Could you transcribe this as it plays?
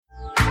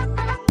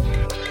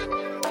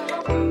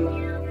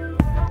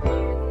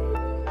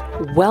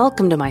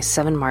Welcome to my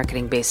 7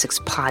 Marketing Basics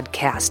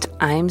podcast.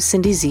 I'm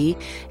Cindy Z,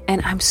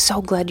 and I'm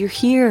so glad you're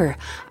here.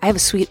 I have a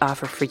sweet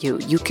offer for you.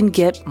 You can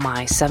get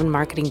my 7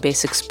 Marketing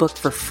Basics book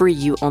for free.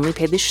 You only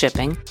pay the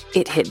shipping.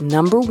 It hit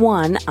number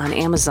 1 on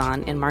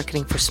Amazon in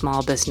marketing for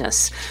small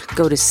business.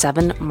 Go to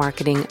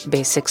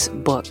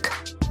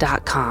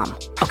 7marketingbasicsbook.com.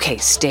 Okay,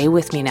 stay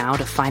with me now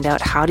to find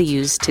out how to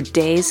use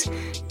today's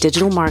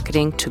digital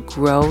marketing to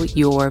grow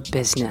your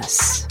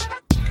business.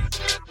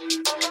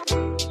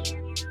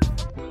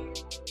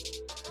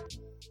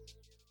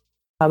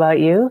 How about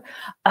you?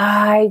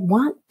 I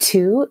want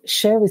to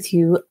share with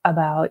you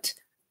about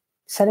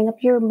setting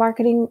up your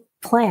marketing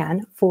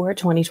plan for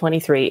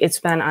 2023. It's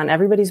been on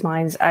everybody's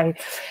minds. I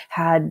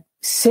had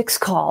 6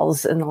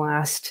 calls in the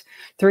last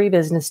 3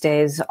 business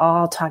days,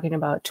 all talking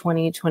about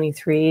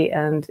 2023,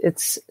 and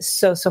it's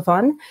so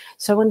fun.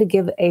 So I wanted to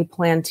give a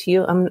plan to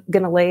you. I'm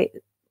going to lay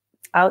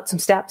out some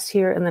steps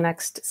here in the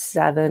next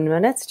 7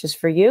 minutes just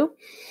for you.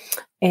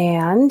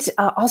 And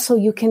also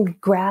you can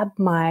grab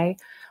my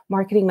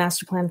Marketing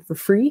Master Plan for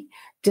free.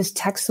 Just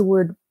text the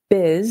word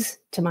biz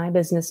to my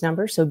business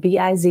number. So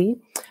BIZ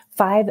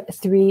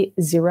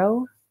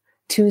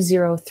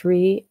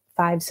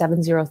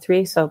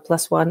 530-203-5703. So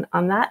 +1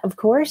 on that, of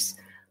course.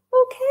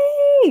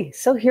 Okay,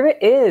 so here it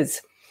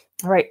is.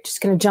 All right, just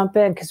going to jump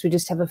in because we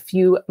just have a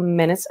few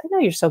minutes. I know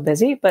you're so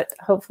busy, but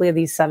hopefully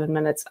these 7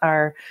 minutes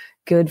are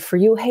good for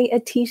you. Hey,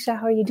 Atisha,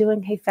 how are you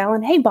doing? Hey,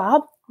 Fallon. Hey,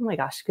 Bob. Oh my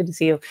gosh, good to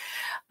see you.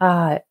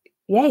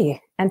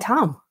 Yay. And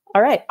Tom.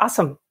 All right,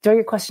 awesome. Throw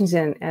your questions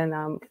in and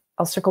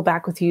I'll circle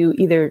back with you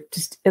either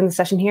just in the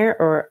session here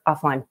or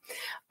offline.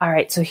 All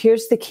right, so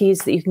here's the keys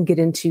that you can get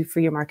into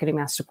for your marketing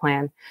master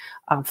plan,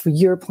 for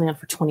your plan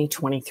for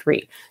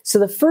 2023. So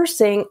the first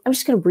thing, I'm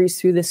just going to breeze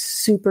through this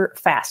super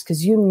fast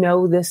because you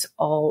know this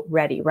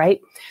already,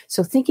 right?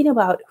 So thinking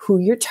about who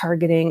you're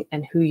targeting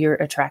and who you're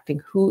attracting,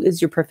 who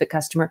is your perfect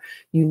customer,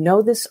 you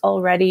know this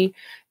already.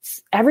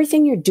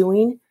 Everything you're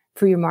doing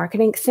for your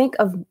marketing, think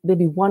of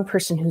maybe one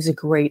person who's a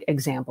great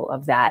example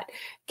of that.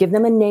 Give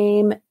them a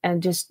name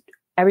and just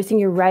everything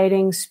you're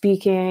writing,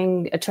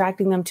 speaking,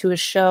 attracting them to a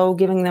show,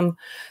 giving them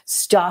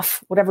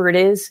stuff, whatever it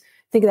is.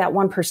 Think of that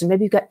one person.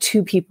 Maybe you've got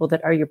 2 people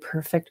that are your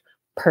perfect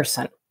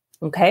person.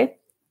 Okay.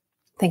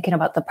 Thinking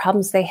about the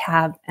problems they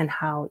have and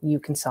how you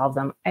can solve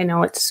them. I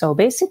know it's so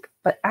basic,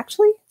 but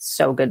actually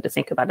so good to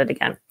think about it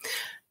again.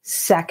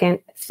 Second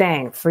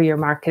thing for your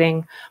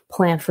marketing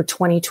plan for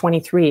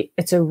 2023,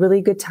 it's a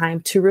really good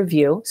time to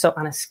review. So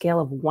on a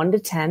scale of 1 to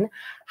 10,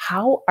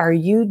 how are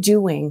you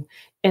doing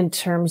in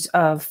terms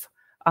of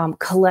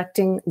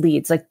collecting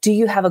leads? Like, do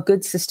you have a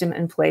good system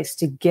in place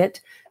to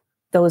get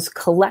those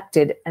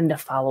collected and to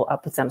follow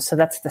up with them? So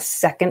that's the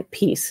second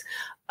piece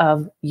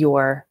of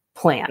your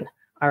plan.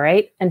 All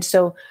right. And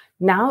so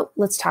now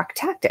let's talk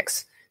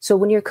tactics. So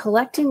when you're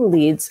collecting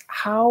leads,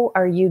 how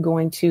are you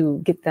going to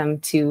get them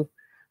to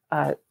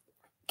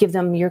give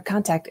them your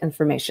contact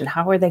information?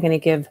 How are they going to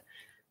give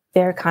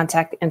their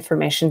contact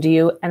information to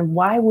you? And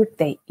why would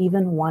they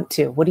even want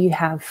to? What do you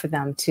have for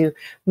them to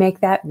make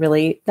that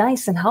really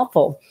nice and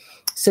helpful?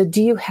 So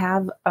do you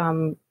have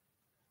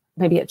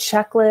maybe a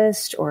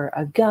checklist or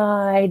a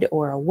guide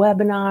or a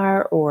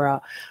webinar or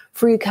a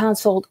free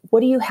consult? What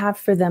do you have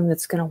for them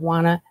that's going to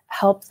want to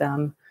help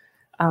them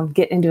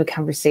get into a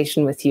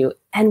conversation with you?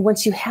 And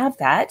once you have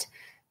that,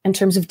 in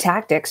terms of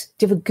tactics,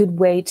 do you have a good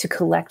way to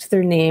collect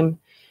their name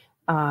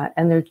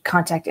and their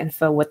contact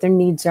info, what their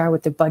needs are,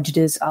 what their budget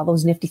is, all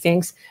those nifty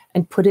things,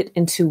 and put it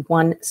into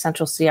one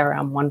central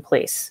CRM, one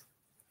place?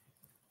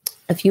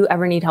 If you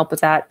ever need help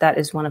with that, that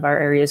is one of our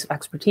areas of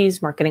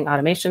expertise, marketing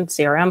automation,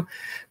 CRM.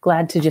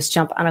 Glad to just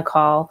jump on a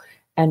call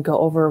and go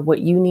over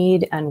what you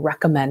need and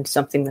recommend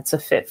something that's a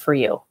fit for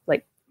you.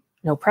 Like,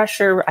 no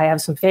pressure. I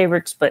have some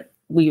favorites, but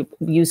we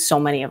use so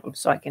many of them,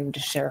 so I can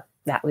just share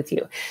that with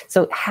you.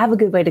 So have a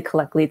good way to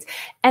collect leads.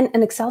 And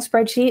an Excel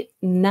spreadsheet,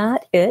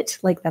 not it.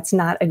 Like, that's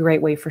not a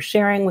great way for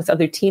sharing with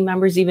other team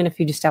members, even if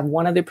you just have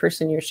one other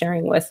person you're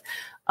sharing with.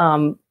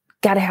 Got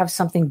to have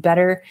something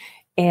better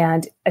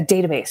and a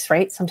database,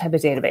 right? Some type of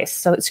database.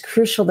 So it's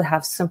crucial to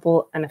have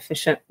simple and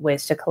efficient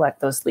ways to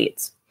collect those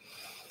leads.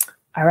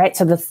 All right.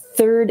 So the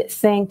third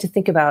thing to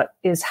think about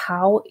is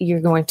how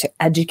you're going to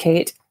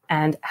educate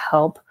and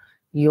help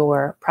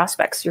your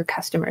prospects, your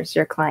customers,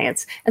 your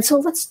clients. And so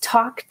let's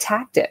talk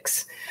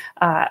tactics.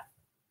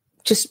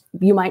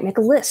 You might make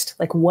a list,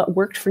 like what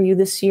worked for you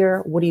this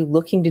year? What are you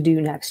looking to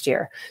do next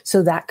year?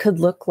 So that could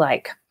look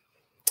like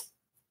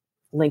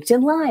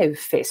LinkedIn Live,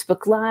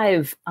 Facebook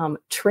Live,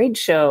 trade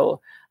show,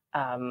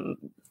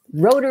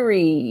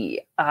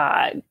 Rotary,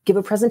 give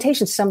a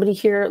presentation. Somebody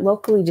here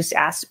locally just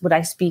asked, would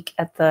I speak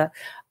at the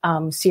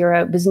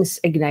Sierra Business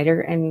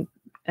Igniter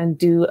and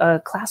do a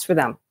class for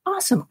them?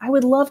 Awesome. I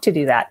would love to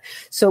do that.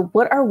 So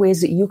what are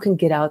ways that you can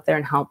get out there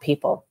and help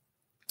people?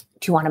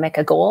 Do you want to make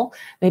a goal?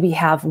 Maybe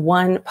have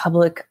one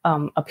public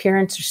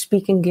appearance or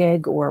speaking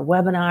gig or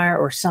webinar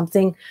or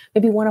something,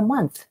 maybe 1 a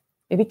month,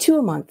 maybe 2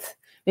 a month,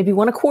 maybe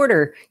one a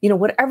quarter,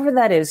 whatever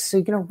that is. So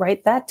you're going to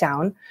write that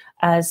down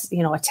as,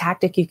 a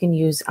tactic you can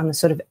use on the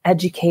sort of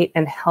educate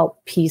and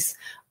help piece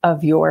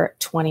of your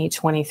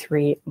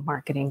 2023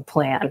 marketing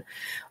plan.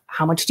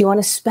 How much do you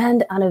want to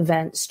spend on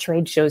events,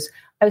 trade shows?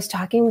 I was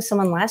talking with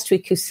someone last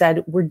week who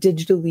said we're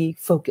digitally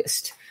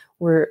focused.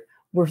 We're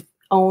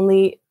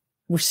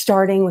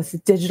starting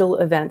with digital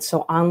events,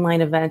 so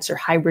online events or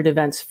hybrid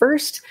events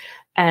first,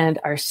 and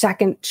our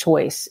second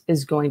choice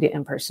is going to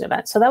in-person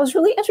events. So that was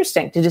really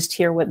interesting to just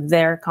hear what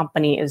their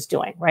company is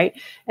doing, right?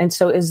 And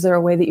so is there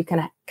a way that you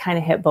can kind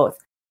of hit both?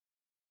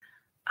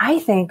 I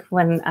think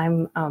when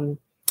I'm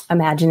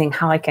imagining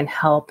how I can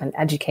help and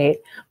educate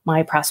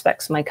my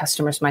prospects, my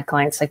customers, my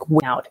clients, like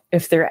out.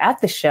 If they're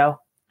at the show,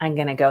 I'm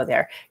going to go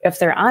there. If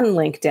they're on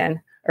LinkedIn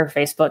or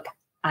Facebook,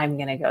 I'm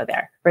going to go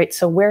there, right?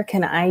 So where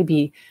can I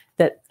be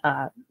that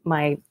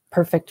my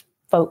perfect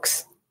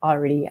folks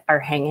already are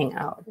hanging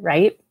out,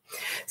 right?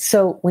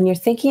 So when you're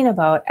thinking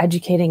about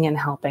educating and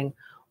helping,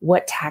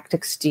 what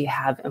tactics do you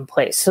have in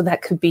place? So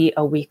that could be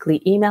a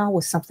weekly email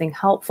with something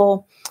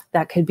helpful.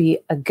 That could be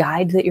a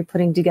guide that you're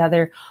putting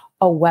together,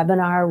 a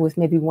webinar with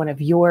maybe one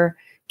of your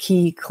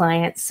key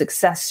client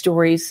success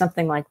stories,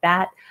 something like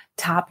that,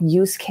 top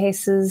use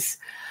cases.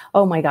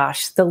 Oh my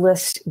gosh, the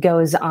list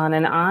goes on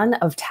and on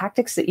of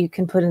tactics that you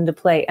can put into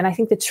play. And I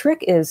think the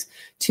trick is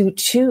to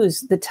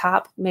choose the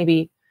top,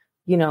 maybe,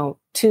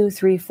 2,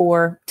 3,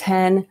 4,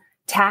 10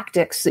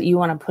 tactics that you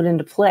want to put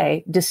into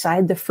play,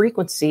 decide the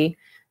frequency,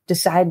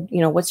 decide,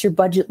 what's your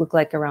budget look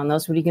like around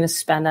those? What are you going to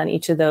spend on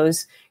each of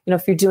those?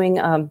 If you're doing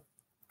a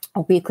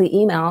weekly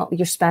email,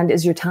 your spend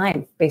is your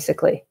time,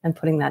 basically, and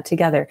putting that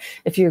together.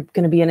 If you're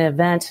going to be in an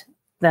event,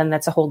 then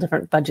that's a whole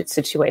different budget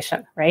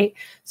situation, right?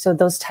 So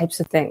those types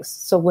of things.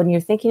 So when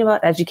you're thinking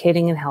about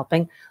educating and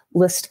helping,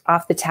 list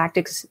off the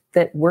tactics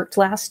that worked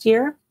last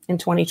year in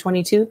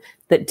 2022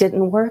 that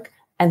didn't work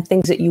and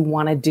things that you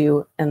want to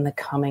do in the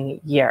coming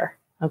year.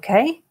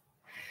 Okay?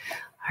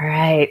 All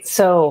right.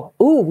 So,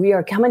 we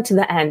are coming to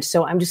the end.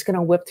 So I'm just going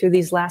to whip through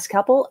these last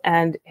couple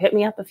and hit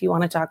me up if you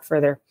want to talk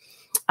further.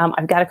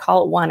 I've got a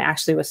call at 1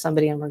 actually with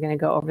somebody, and we're going to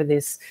go over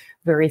these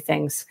very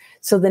things.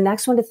 So the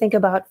next one to think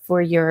about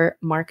for your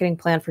marketing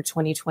plan for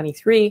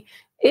 2023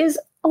 is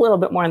a little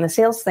bit more on the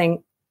sales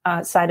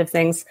side of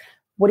things.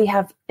 What do you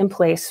have in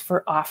place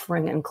for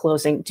offering and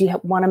closing? Do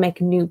you want to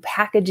make new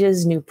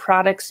packages, new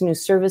products, new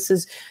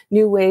services,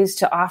 new ways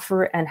to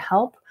offer and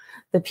help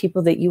the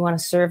people that you want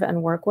to serve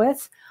and work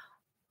with?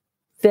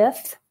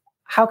 Fifth,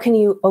 how can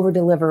you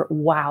over-deliver?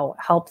 Wow,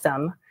 help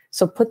them.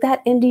 So put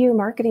that into your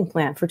marketing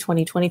plan for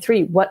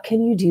 2023. What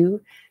can you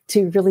do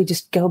to really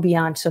just go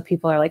beyond so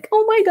people are like,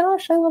 oh my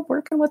gosh, I love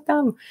working with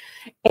them?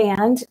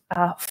 And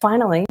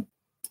finally,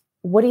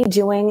 what are you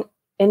doing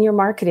in your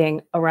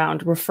marketing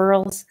around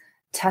referrals,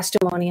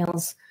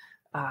 testimonials,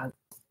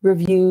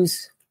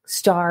 reviews,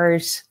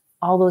 stars,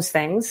 all those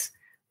things?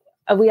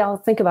 We all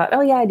think about,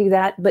 oh yeah, I do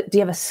that. But do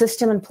you have a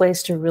system in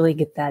place to really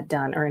get that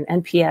done, or an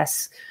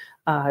NPS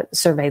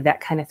survey, that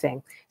kind of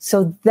thing?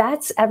 So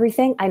that's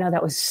everything. I know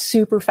that was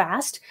super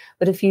fast,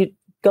 but if you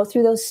go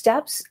through those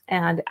steps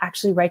and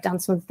actually write down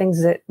some of the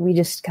things that we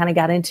just kind of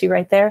got into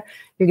right there,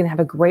 you're going to have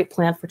a great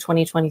plan for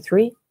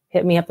 2023.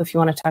 Hit me up if you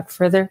want to talk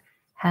further.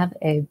 Have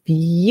a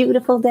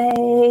beautiful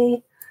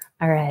day.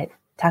 All right.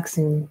 Talk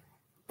soon.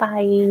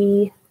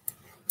 Bye.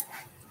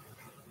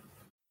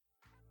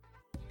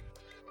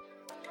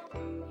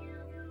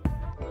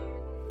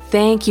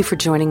 Thank you for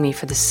joining me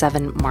for the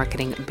 7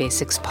 Marketing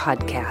Basics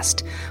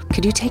podcast.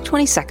 Could you take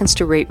 20 seconds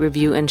to rate,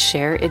 review, and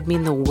share? It'd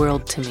mean the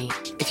world to me.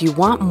 If you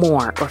want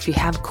more, or if you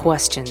have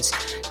questions,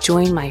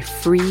 join my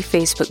free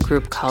Facebook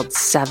group called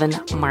 7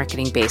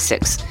 Marketing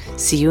Basics.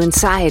 See you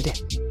inside.